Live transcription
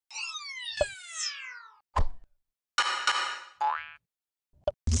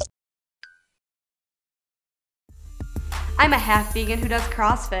I'm a half vegan who does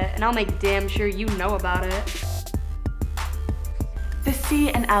CrossFit, and I'll make damn sure you know about it. The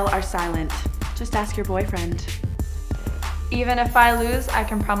C and L are silent. Just ask your boyfriend. Even if I lose, I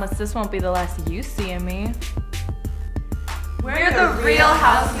can promise this won't be the last you see of me. We're the real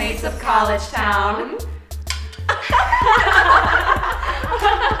housemates of College Town.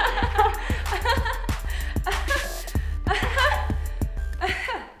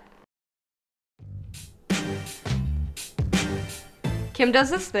 Kim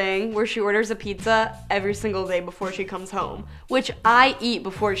does this thing where she orders a pizza every single day before she comes home, which I eat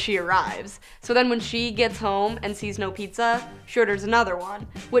before she arrives. So then when she gets home and sees no pizza, she orders another one,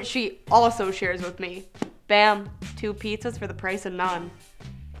 which she also shares with me. Bam, 2 pizzas for the price of none.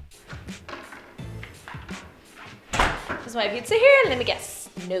 Is my pizza here? Let me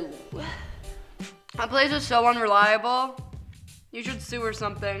guess. No. That place is so unreliable. You should sue or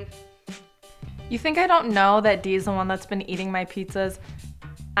something. You think I don't know that Dee's the one that's been eating my pizzas?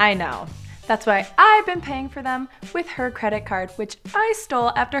 I know. That's why I've been paying for them with her credit card, which I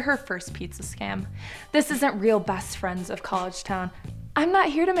stole after her first pizza scam. This isn't real best friends of College Town. I'm not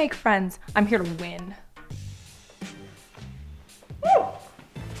here to make friends. I'm here to win. Ooh.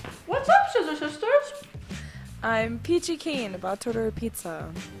 What's up, Scissor Sisters? I'm peachy keen, about to order a pizza.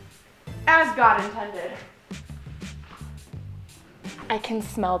 As God intended. I can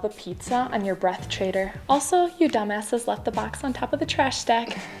smell the pizza on your breath, Trader. Also, you dumbasses left the box on top of the trash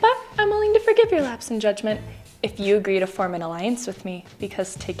stack. But I'm willing to forgive your lapse in judgment if you agree to form an alliance with me,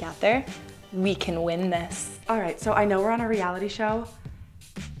 because together, we can win this. All right, so I know we're on a reality show,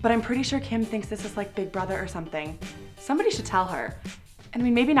 but I'm pretty sure Kim thinks this is like Big Brother or something. Somebody should tell her. I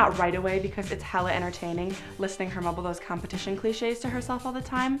mean, maybe not right away because it's hella entertaining listening her mumble those competition cliches to herself all the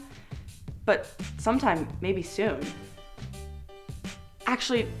time, but sometime, maybe soon.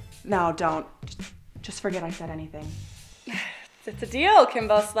 Actually, no, don't. Just forget I said anything. It's a deal,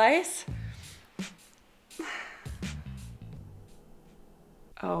 Kimbo Slice.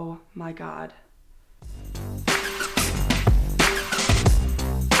 Oh my God.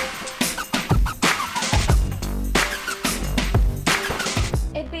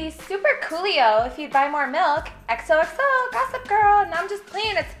 It'd be super coolio if you'd buy more milk. XOXO, Gossip Girl, and I'm just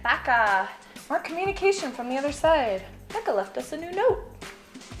playing, it's Becca. More communication from the other side. Becca left us a new note.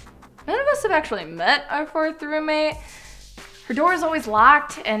 None of us have actually met our 4th roommate. Her door is always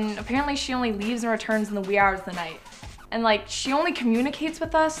locked, and apparently she only leaves and returns in the wee hours of the night. And like, she only communicates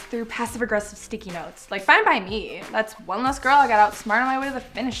with us through passive-aggressive sticky notes. Like, fine by me. That's one less girl I got outsmarted on my way to the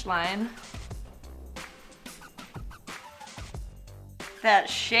finish line. That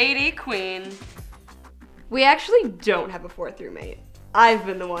shady queen. We actually don't have a 4th roommate. I've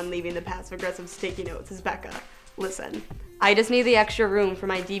been the one leaving the passive-aggressive sticky notes as Becca. Listen, I just need the extra room for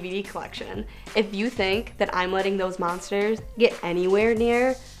my DVD collection. If you think that I'm letting those monsters get anywhere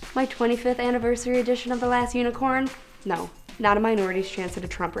near my 25th anniversary edition of The Last Unicorn, no, not a minority's chance at a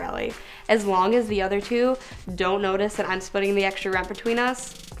Trump rally. As long as the other two don't notice that I'm splitting the extra rent between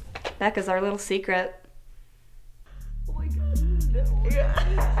us, Becca's our little secret. Oh my God, no. Yeah.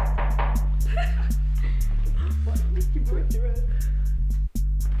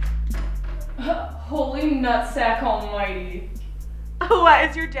 Holy nutsack almighty. Oh, what,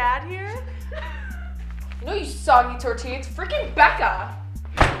 is your dad here? You know, you soggy tortilla, it's freaking Becca.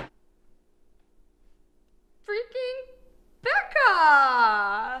 Freaking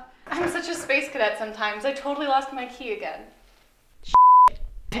Becca! I'm such a space cadet sometimes. I totally lost my key again.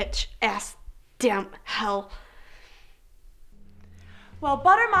 Bitch, ass, damn, hell. Well,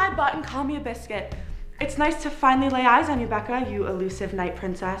 butter my butt and call me a biscuit. It's nice to finally lay eyes on you, Becca, you elusive night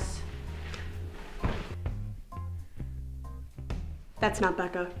princess. That's not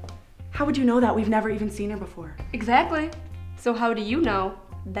Becca. How would you know that? We've never even seen her before. Exactly. So how do you know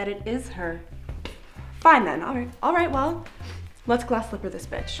that it is her? Fine then, all right, well, let's glass slipper this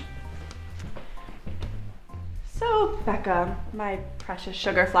bitch. So, Becca, my precious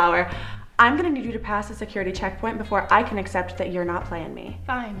sugar flower, I'm gonna need you to pass a security checkpoint before I can accept that you're not playing me.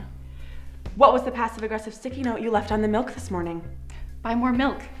 Fine. What was the passive-aggressive sticky note you left on the milk this morning? Buy more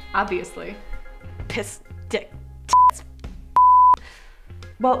milk, obviously. Piss, dick,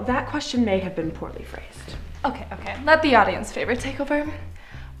 Well, that question may have been poorly phrased. Okay, let the audience favorite take over.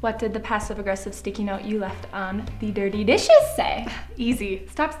 What did the passive-aggressive sticky note you left on the dirty dishes say? Easy.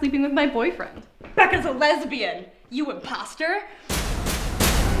 Stop sleeping with my boyfriend. Becca's a lesbian, you imposter.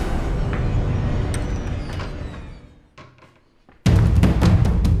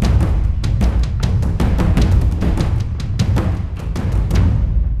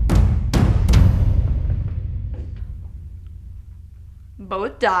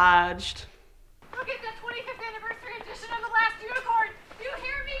 Both dodged. Look at the 25th anniversary edition of The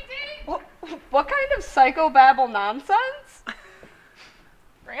What kind of psychobabble nonsense?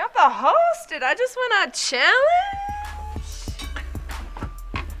 Bring out the host. Did I just win a challenge?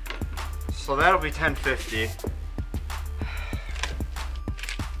 So that'll be $10.50.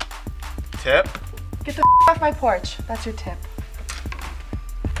 Tip? Get the off my porch. That's your tip.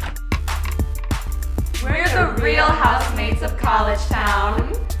 We're the real housemates of College Town.